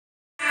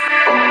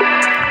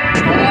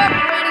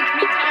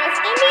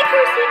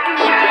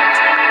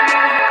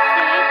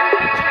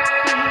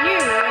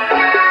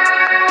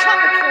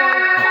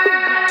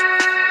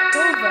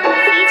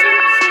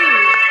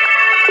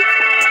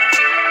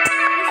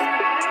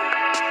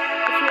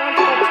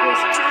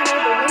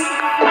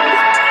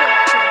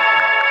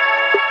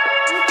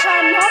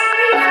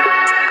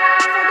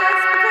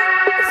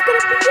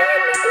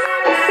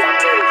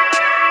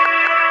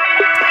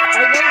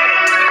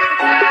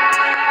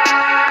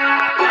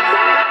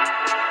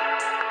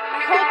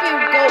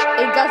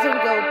it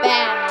doesn't go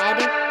bad.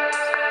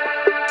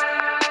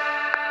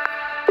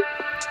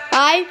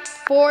 5,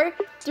 4,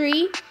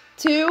 3,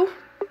 2,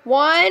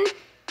 1.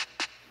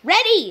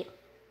 Ready!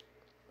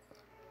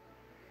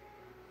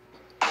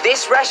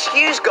 This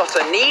rescue's got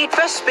a need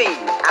for speed,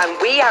 and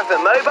we have the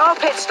mobile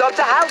pit stop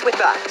to help with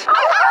that. All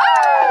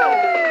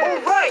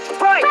right.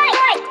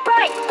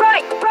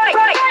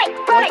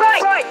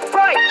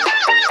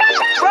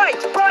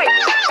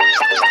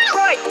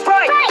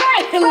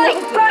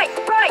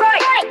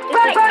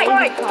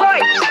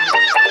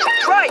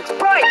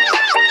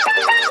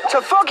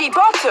 To Foggy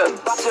Bottom.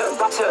 Butter,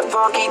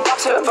 foggy,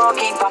 butter,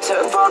 foggy,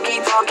 butter, foggy,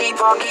 foggy,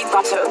 foggy,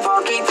 butter,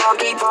 foggy,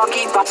 foggy,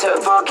 foggy, butter,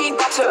 foggy,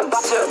 butter,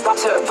 foggy,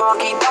 butter,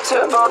 foggy,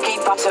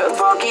 butter,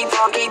 foggy,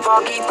 foggy,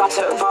 foggy,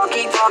 butter,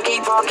 foggy,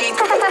 foggy, foggy.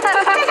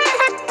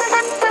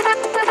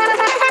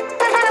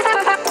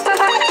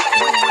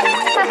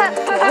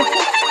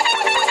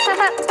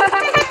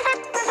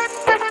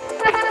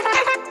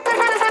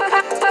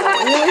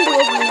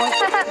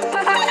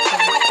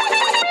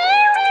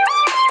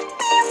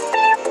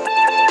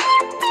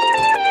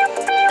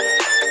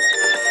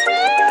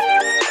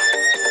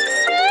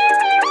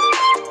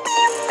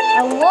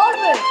 I love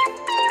it!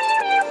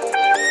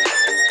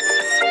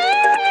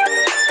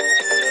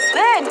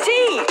 Thank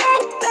you,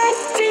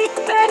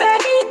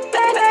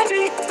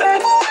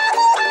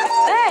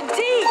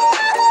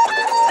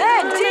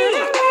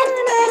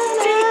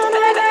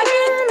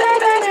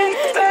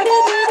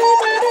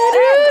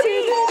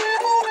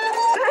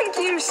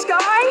 Sky.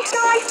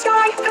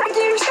 Thank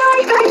you,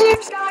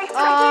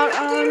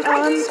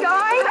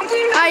 Sky.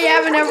 I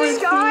haven't ever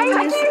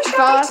seen this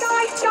boss.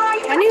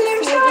 Can you see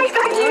this?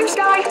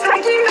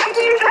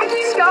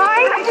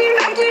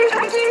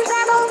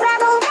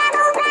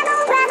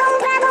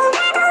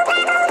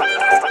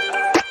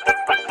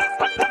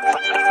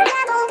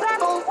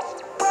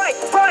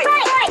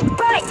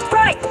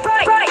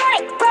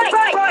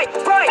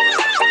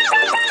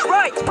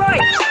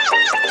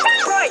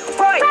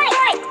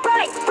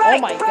 Oh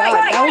my god,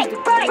 that was the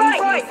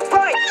craziest.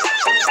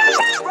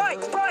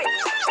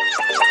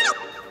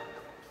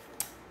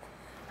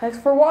 Thanks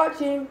for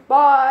watching.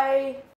 Bye.